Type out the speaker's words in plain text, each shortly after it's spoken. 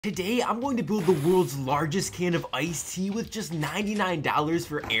Today, I'm going to build the world's largest can of iced tea with just $99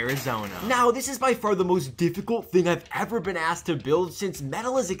 for Arizona. Now, this is by far the most difficult thing I've ever been asked to build since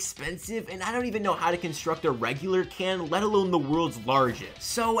metal is expensive and I don't even know how to construct a regular can, let alone the world's largest.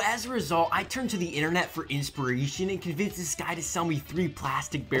 So as a result, I turned to the internet for inspiration and convinced this guy to sell me 3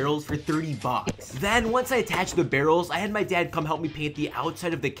 plastic barrels for 30 bucks. Then, once I attached the barrels, I had my dad come help me paint the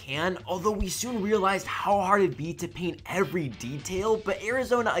outside of the can, although we soon realized how hard it'd be to paint every detail, but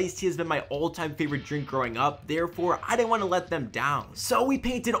Arizona iced tea has been my all-time favorite drink growing up, therefore I didn't want to let them down. So we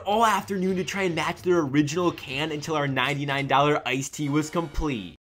painted all afternoon to try and match their original can until our $99 iced tea was complete.